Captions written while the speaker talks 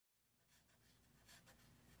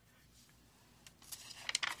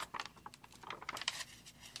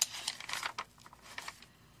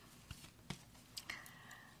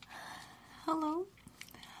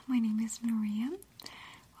is Maria.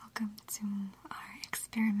 Welcome to our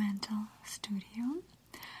experimental studio.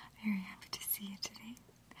 Very happy to see you today.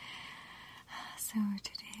 So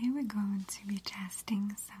today we're going to be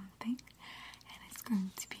testing something, and it's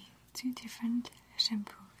going to be 2 different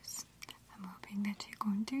shampoos. I'm hoping that you're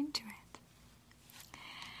going to enjoy it.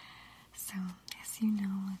 So, as you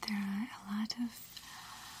know, there are a lot of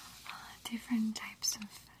different types of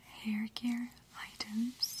hair care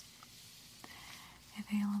items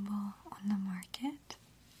available on the market,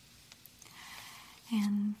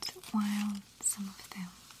 and while some of them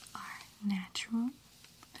are natural,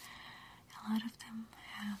 a lot of them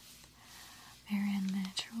have very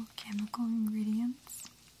unnatural chemical ingredients,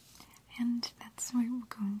 and that's what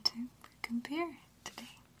we're going to compare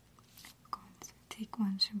today. We're going to take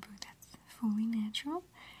one shampoo that's fully natural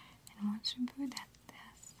and one shampoo that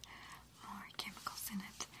has more chemicals in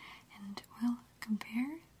it, and we'll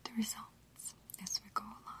compare the results as we go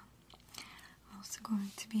along. I'm also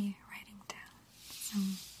going to be writing down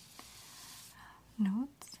some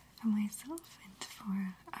notes for myself and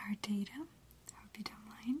for our data. I hope you don't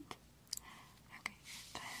mind. Okay,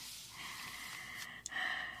 good.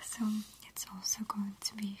 So it's also going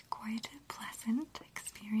to be quite a pleasant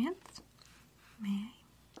experience. May I?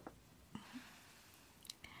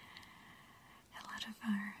 A lot of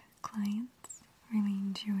our clients really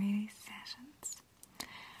enjoy these sessions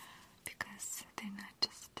because they're not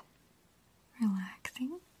just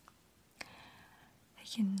relaxing, they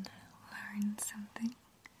can learn something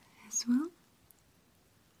as well.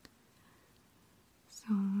 So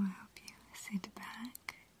I hope you sit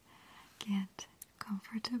back, get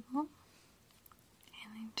comfortable,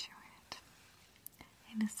 and enjoy it.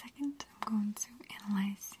 In a second, I'm going to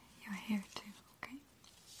analyze your hair too, okay?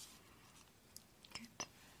 Good.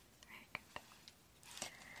 Very good.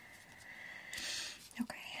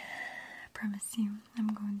 Okay, I promise you I'm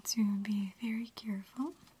going to be very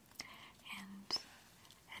careful and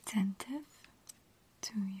attentive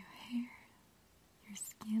to your hair, your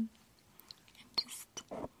skin, and just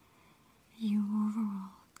you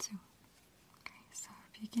overall too. Okay, so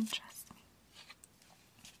if you can trust me.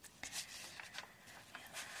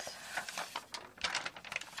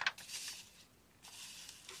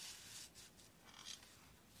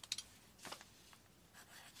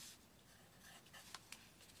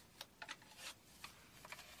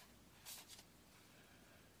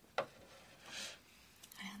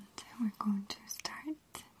 We're going to start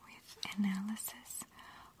with analysis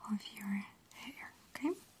of your hair, okay?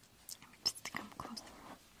 Let me just come closer.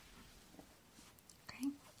 Okay?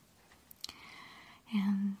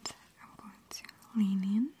 And I'm going to lean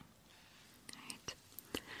in, right?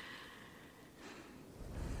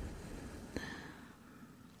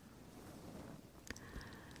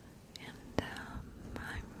 And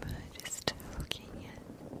I'm just looking at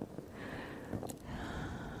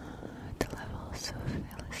the levels of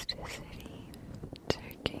elasticity,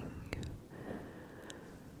 checking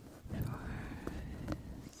for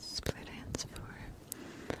split ends, for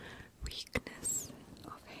weakness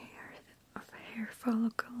of a hair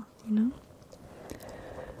follicle, you know,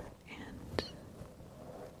 and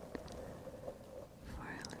for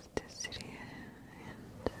elasticity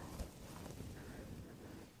and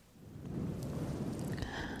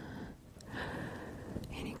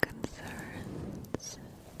any concerns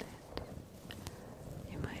that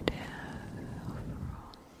you might have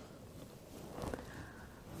overall.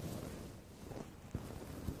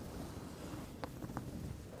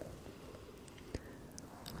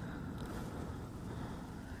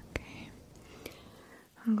 Okay,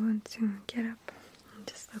 I'm going to get up and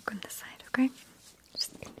just look on the side, okay? It's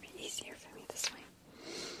just going to be easier for me this way.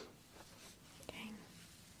 Okay.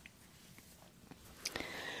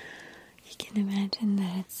 You can imagine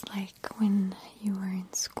that it's like when you were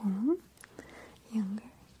in school, younger,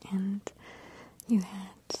 and you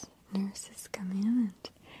had nurses come in and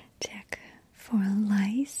check for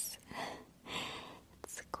lice.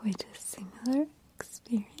 It's quite a similar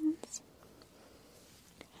experience,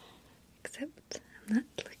 except I'm not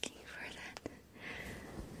looking for that,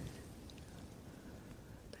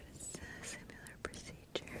 but it's a similar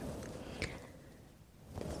procedure.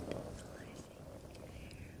 Just analyzing your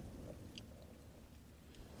hair.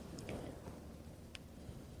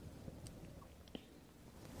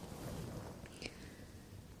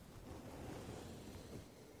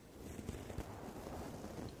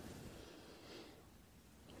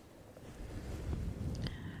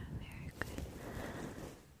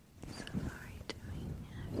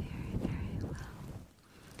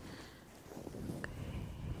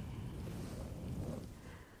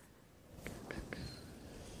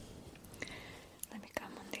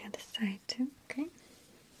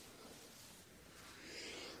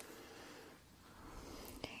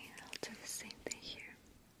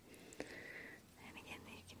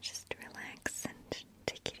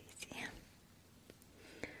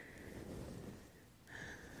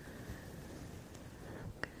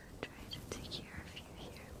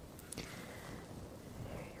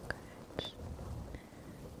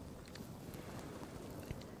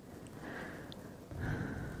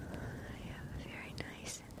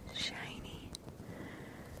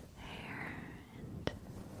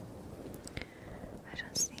 I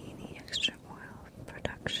don't see any extra oil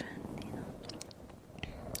production, on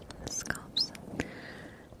the scalp, so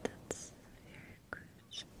that's very good.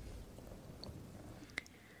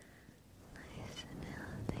 Nice and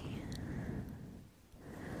healthy.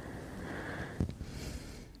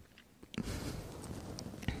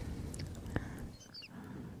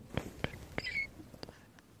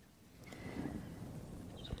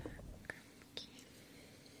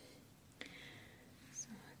 So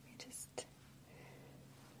let me just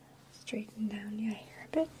straighten down your hair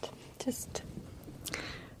a bit, just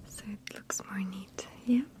so it looks more neat.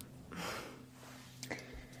 Yeah.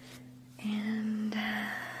 And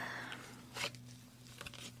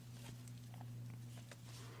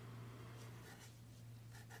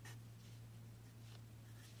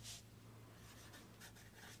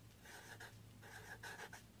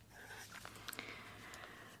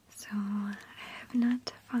so I have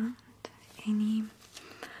not found any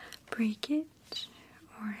breakage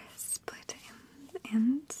or split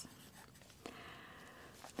ends.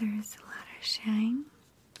 There's a lot of shine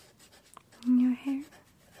in your hair,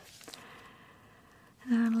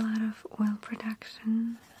 not a lot of oil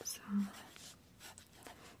production, so you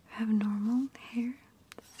have normal hair.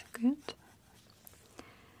 That's good,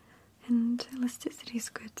 and elasticity is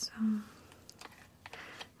good, so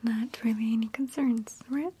not really any concerns,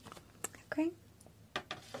 right? Okay.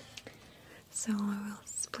 So I will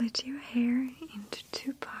split your hair into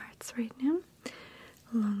 2 parts right now,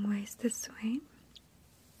 long ways this way.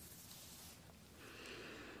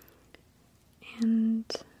 And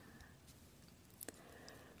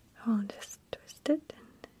I'll just twist it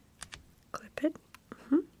and clip it.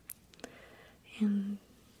 And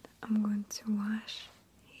I'm going to wash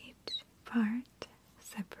each part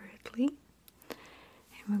separately.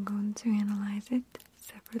 And we're going to analyze it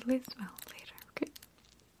separately as well later, okay?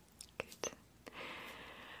 Good.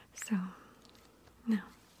 So, now,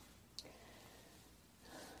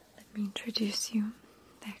 let me introduce you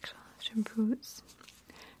the actual shampoos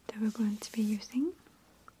that we're going to be using.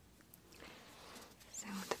 So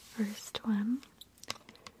the first one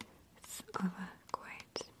is of a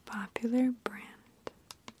quite popular brand.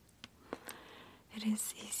 It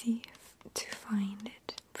is easy to find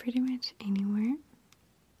it pretty much anywhere.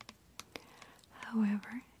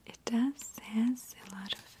 However, it has a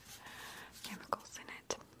lot of chemicals in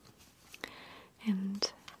it,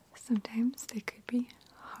 and sometimes they could be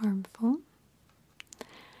harmful,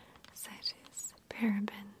 such as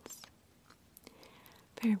parabens.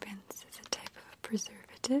 Parabens is a type of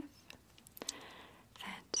preservative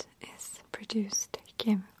that is produced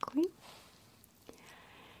chemically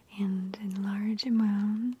and in large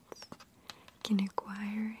amounts can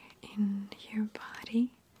acquire in your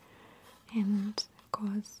body and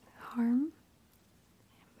cause harm.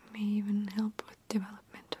 It may even help with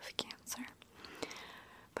development of cancer.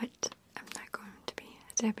 But I'm not going to be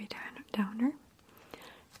a Debbie Downer.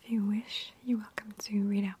 If you wish, you're welcome to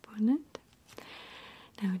read up on it.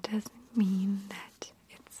 Now, it doesn't mean that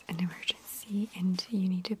it's an emergency and you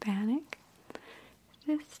need to panic.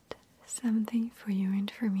 Just something for your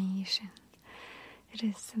information. It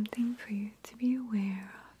is something for you to be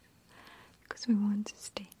aware of, because we want to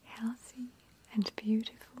stay healthy and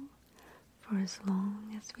beautiful for as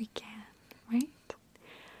long as we can, right?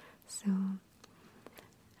 So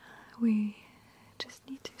we just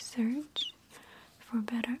need to search for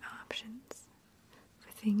better options,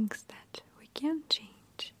 for things that we can change.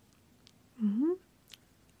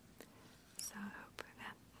 So I hope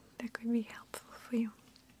that could be helpful for you.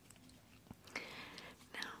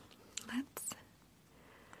 Now let's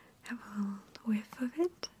have a little whiff of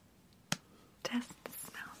it. Test the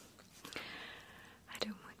smell. I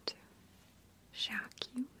don't want to shock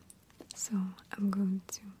you, so I'm going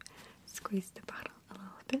to squeeze the bottle a little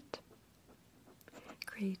bit,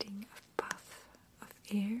 creating a puff of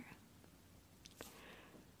air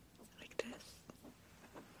like this.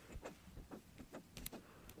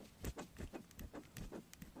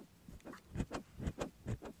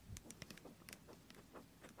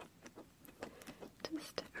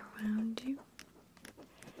 Just around you,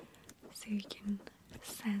 so you can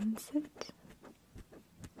sense it,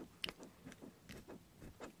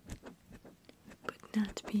 but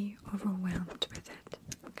not be overwhelmed with it,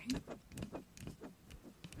 okay?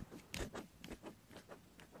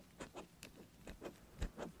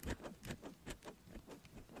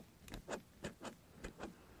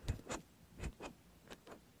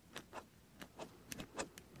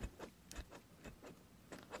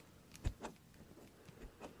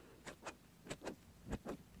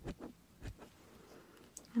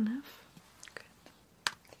 Enough? Good.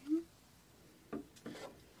 Okay.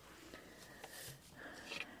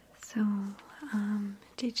 So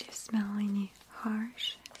Did you smell any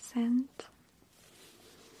harsh scent?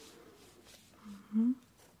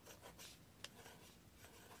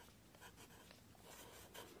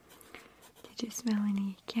 Did you smell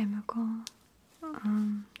any chemical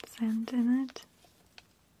scent in it?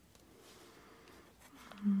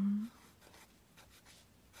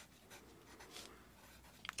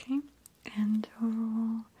 Okay, and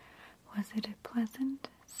overall, was it a pleasant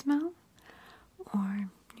smell, or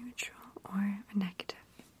neutral, or negative?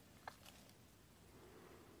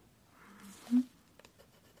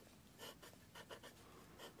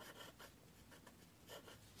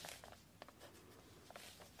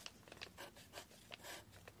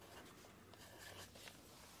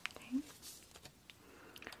 Okay,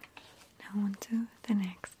 now on to the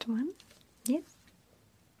next one. Yes.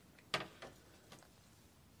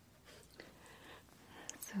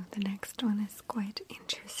 So the next one is quite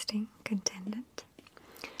interesting content,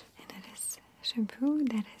 and it is shampoo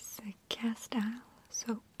that is a cast iron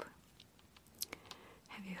soap.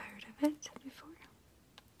 Have you heard of it before?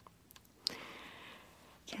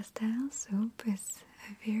 Cast iron soap is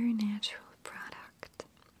a very natural product.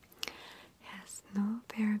 It has no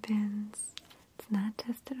parabens, it's not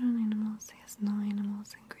tested on animals, it has no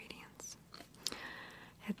animals ingredients.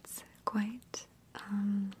 It's quite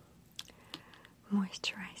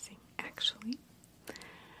moisturizing, actually.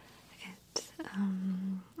 It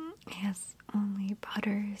has only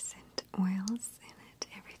butters and oils in it.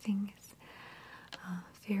 Everything is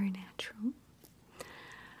very natural.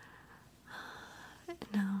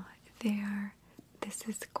 Now, this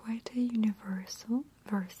is quite a universal,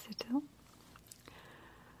 versatile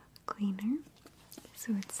cleaner.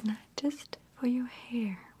 So it's not just for your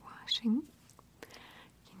hair washing. You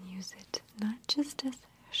can use it not just as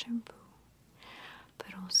shampoo, but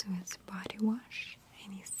also as body wash,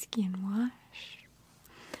 any skin wash.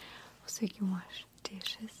 Also, you can wash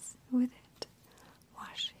dishes with it,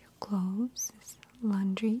 wash your clothes as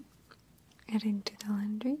laundry, add into the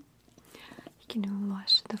laundry. You can even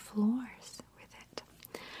wash the floors with it.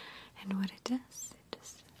 And what it does, it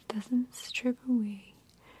just doesn't strip away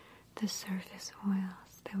the surface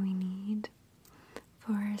oils that we need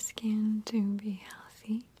for our skin to be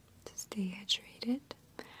healthy, to stay hydrated.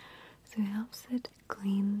 So it helps it,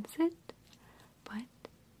 cleans it, but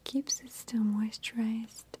keeps it still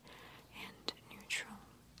moisturized and neutral.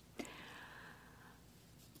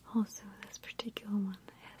 Also, this particular one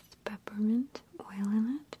has peppermint oil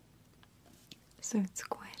in it, so it's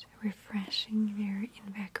quite refreshing, very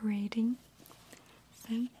invigorating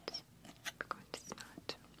scent. I'm going to smell it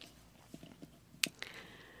too.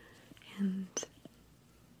 And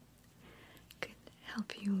could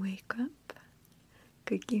help you wake up,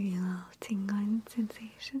 could give you a little tingling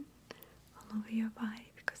sensation all over your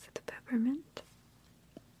body because of the peppermint.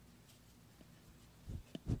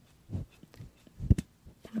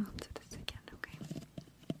 And we'll do this again, okay?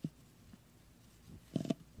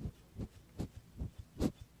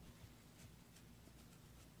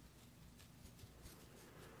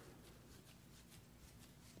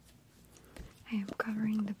 I am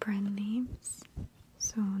covering the brand names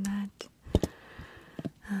so that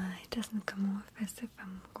it doesn't come off as if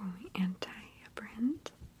I'm going anti a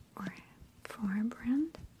brand or for a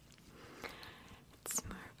brand. It's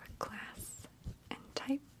more of a class and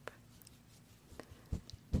type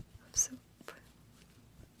of soap.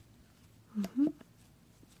 I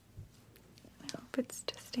hope it's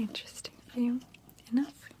just interesting for you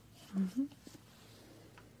enough.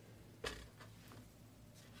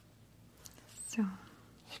 So,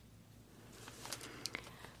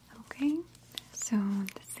 okay, so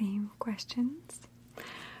the same questions.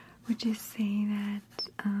 Would you say that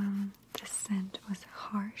the scent was a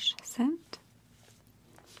harsh scent?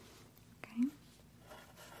 Okay.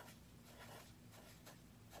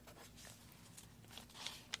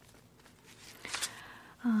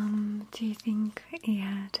 Do you think it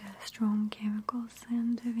had a strong chemical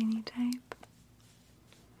scent of any type?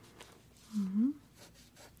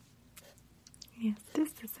 Yes,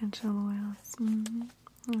 this essential oils.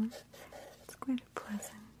 It's quite a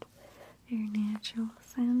pleasant, very natural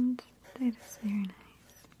scent. That is very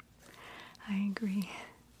nice. I agree.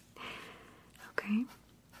 Okay.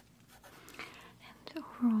 And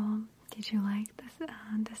overall, did you like the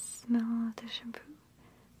smell of the shampoo?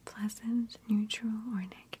 Pleasant, neutral, or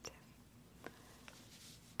negative?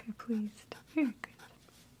 Okay, pleased. Very good.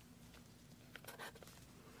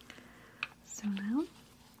 So now,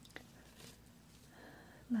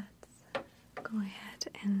 let's go ahead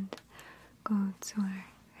and go to our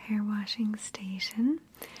hair washing station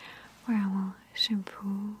where I will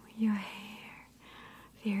shampoo your hair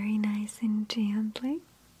very nice and gently.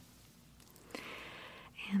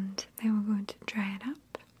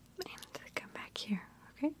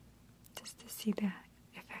 see the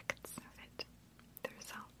effects of it, the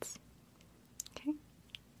results. Okay,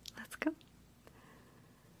 let's go.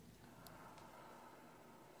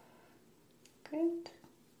 Good.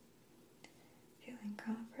 Feeling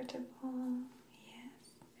comfortable?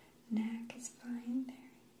 Yes. Neck is fine there.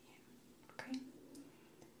 Yeah. Okay.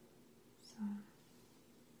 So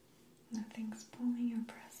nothing's pulling or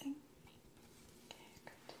pressing. Okay,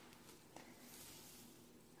 good.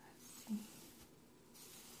 Let's see.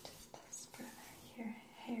 Just spread our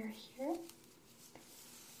hair here.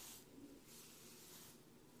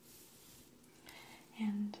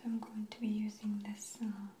 And I'm going to be using this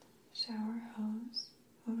shower hose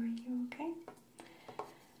over you, okay? I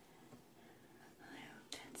hope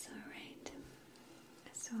that's alright.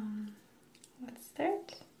 So, let's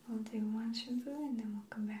start. We'll do one shampoo and then we'll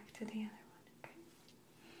come back to the other one, okay?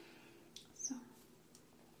 So,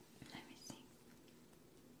 let me see.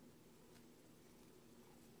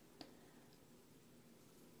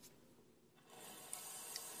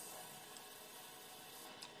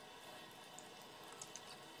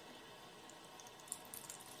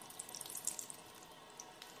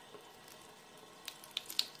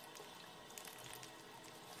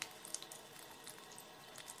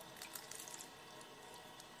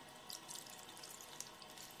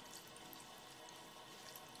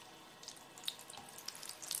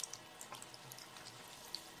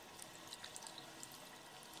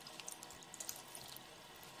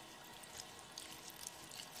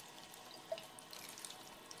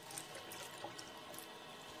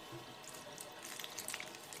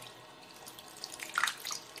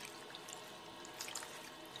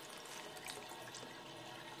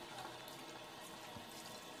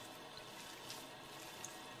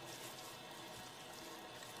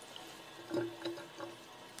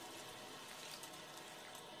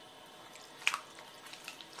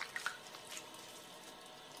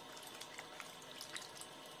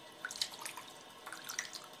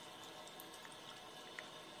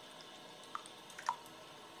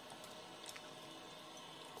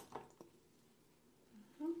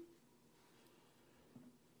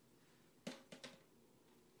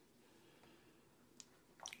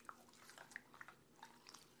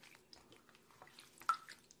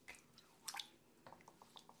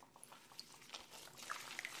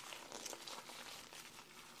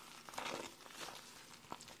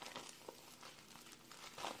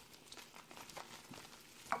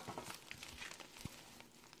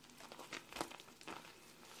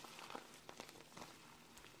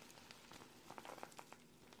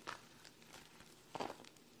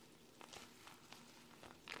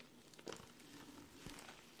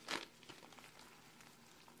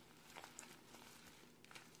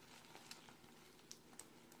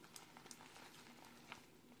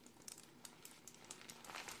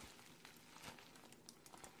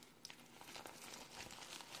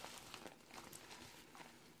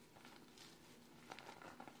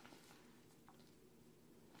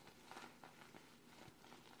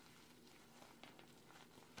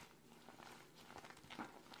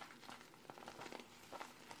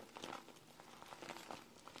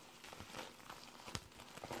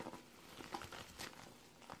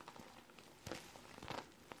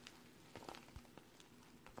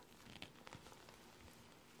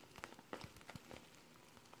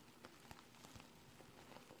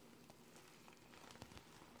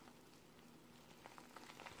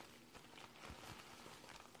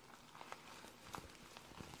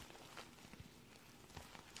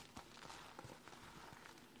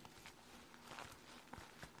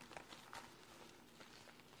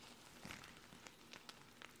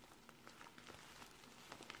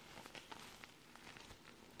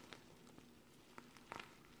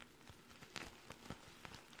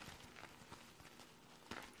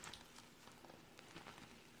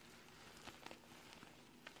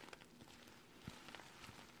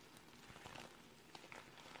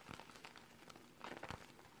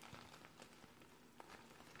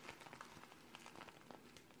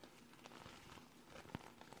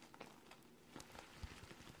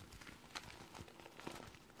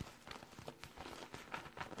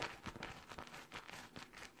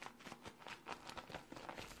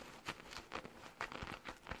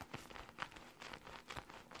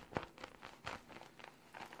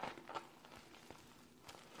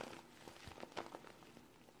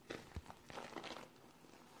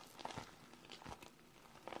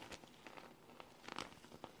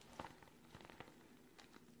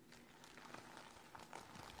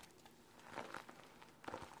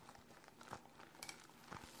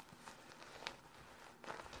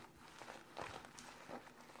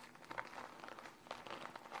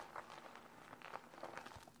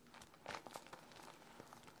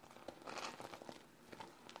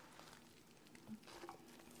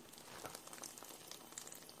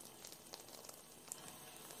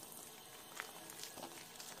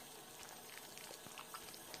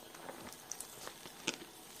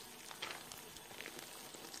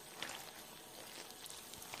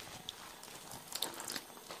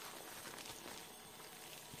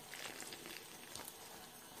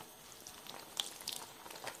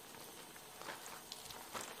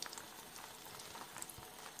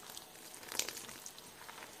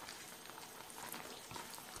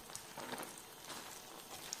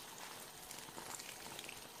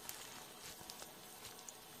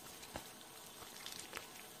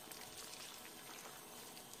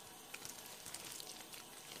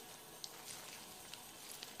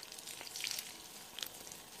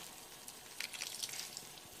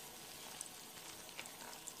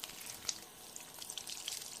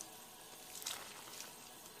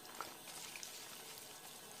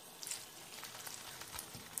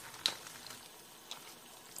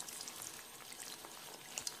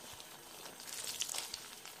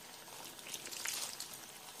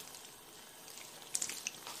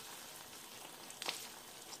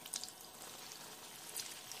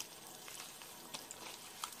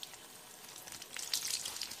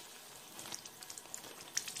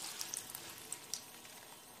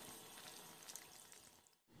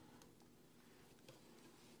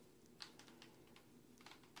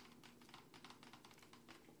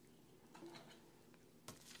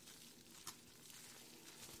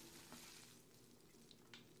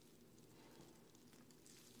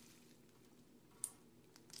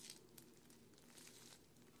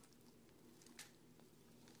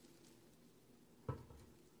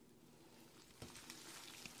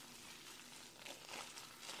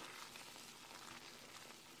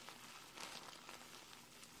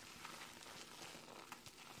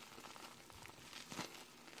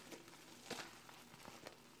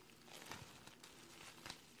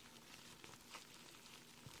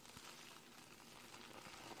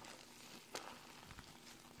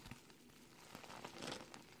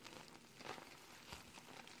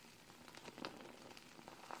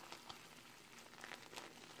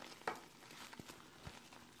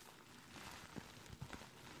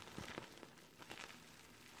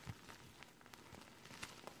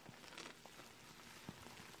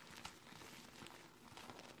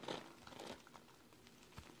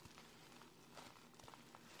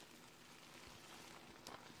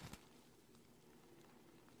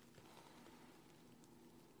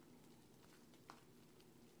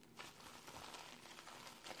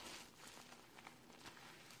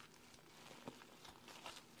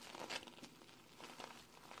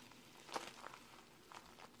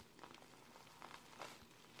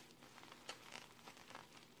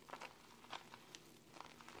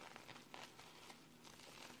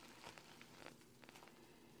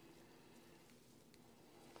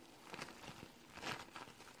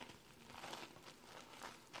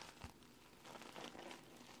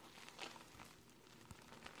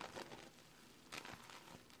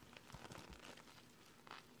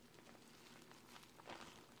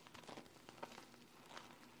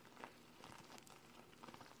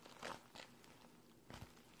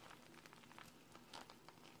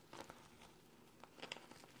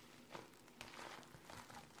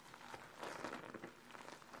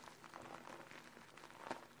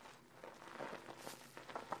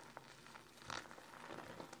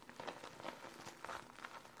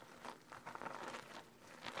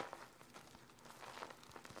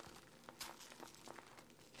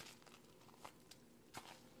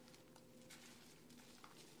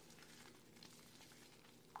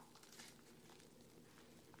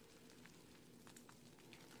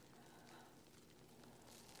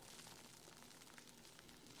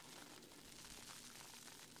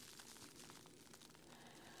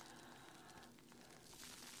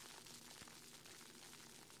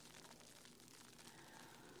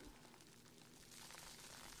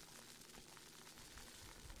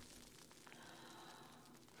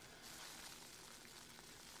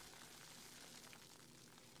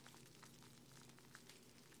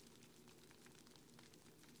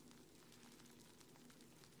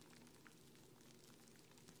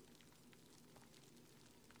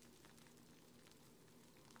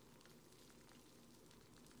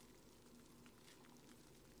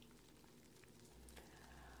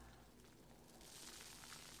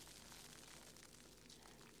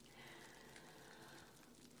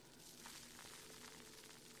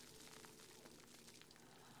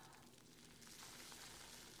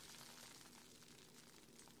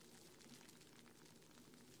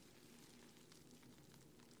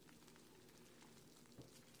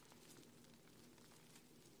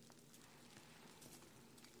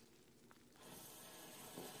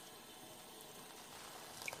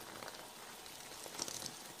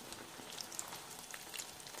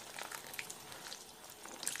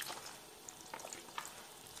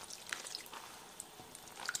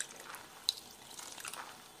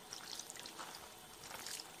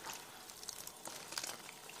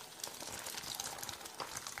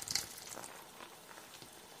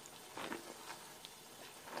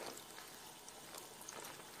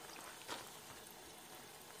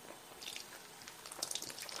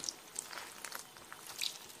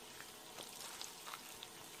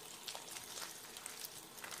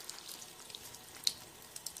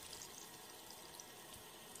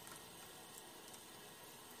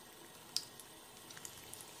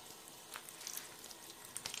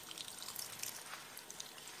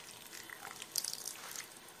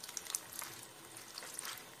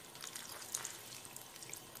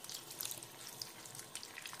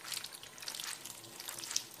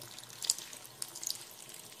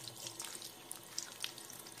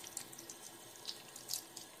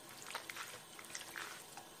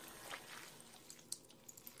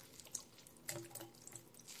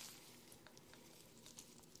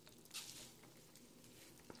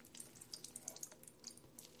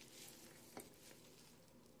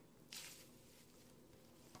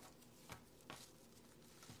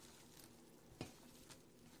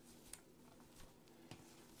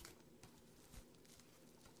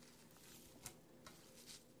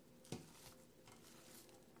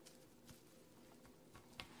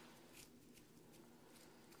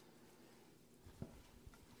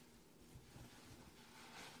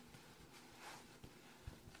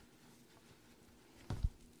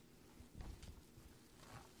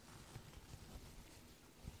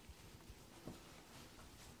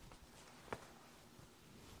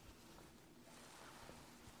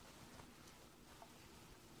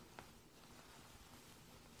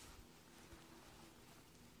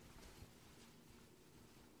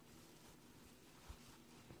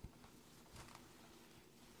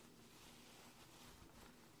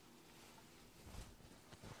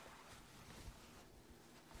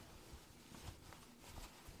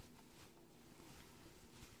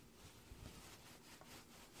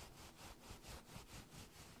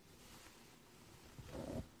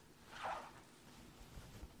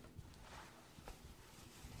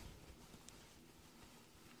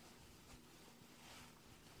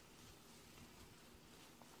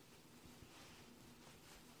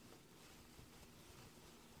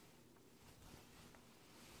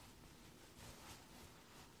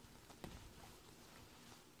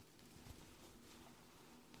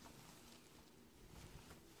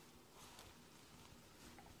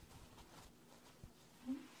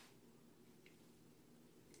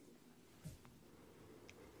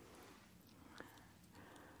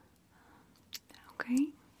 Okay,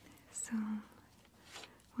 so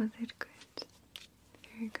was it good?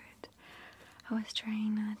 Very good. I was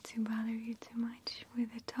trying not to bother you too much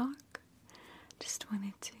with the talk. Just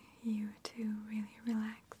wanted you to really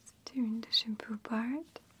relax during the shampoo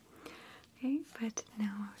part. Okay, but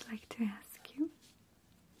now I would like to ask you.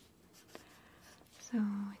 So,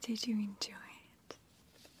 did you enjoy it?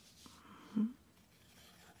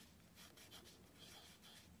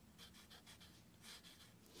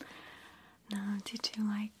 Now, did you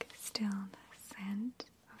like still the scent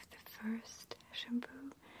of the first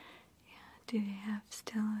shampoo? Yeah, did it have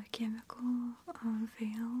still a chemical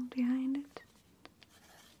veil behind it?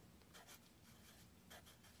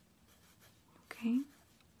 Okay.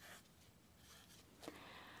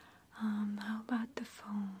 How about the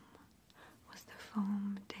foam? Was the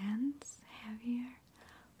foam dense, heavier,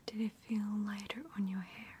 or did it feel lighter on your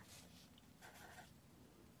hair?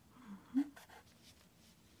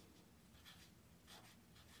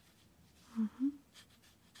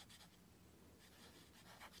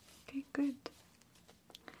 Okay, good.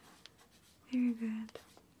 Very good.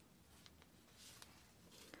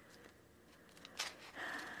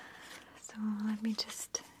 So let me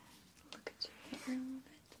just look at your hair a little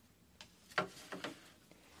bit.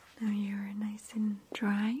 Now you're nice and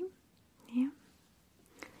dry. Yeah.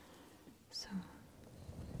 So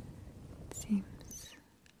it seems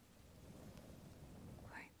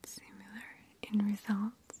quite similar in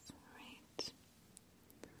results, right?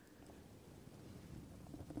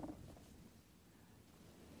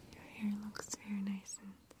 Your hair looks very nice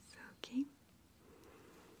and silky.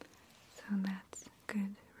 So that's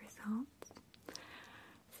good results.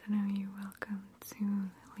 So now you're welcome to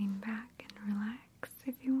lean back and relax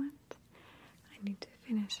if you want. I need to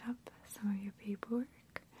finish up some of your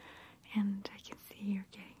paperwork, and I can see you're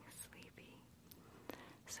getting sleepy.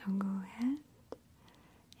 So go ahead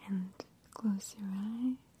and close your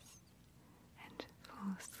eyes and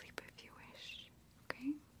fall asleep if you wish,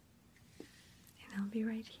 okay? And I'll be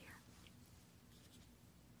right here.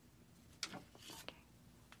 Okay.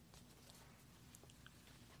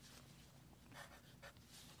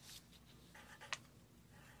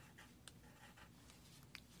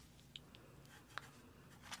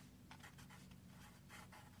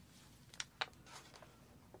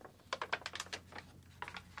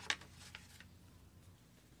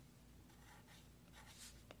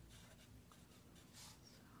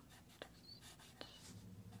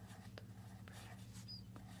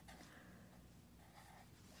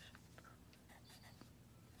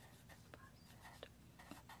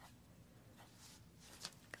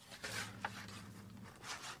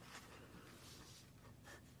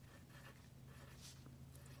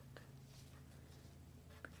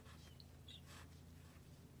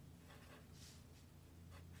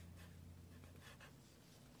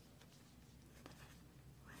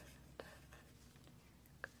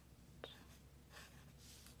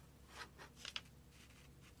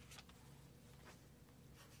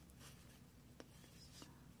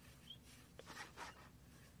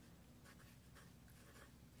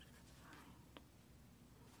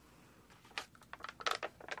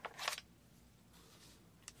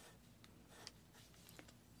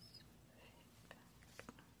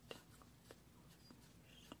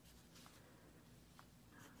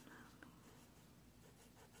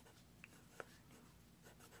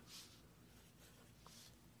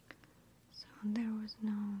 There was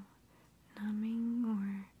no numbing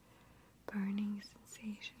or burning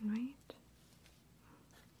sensation, right?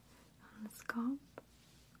 On the scalp?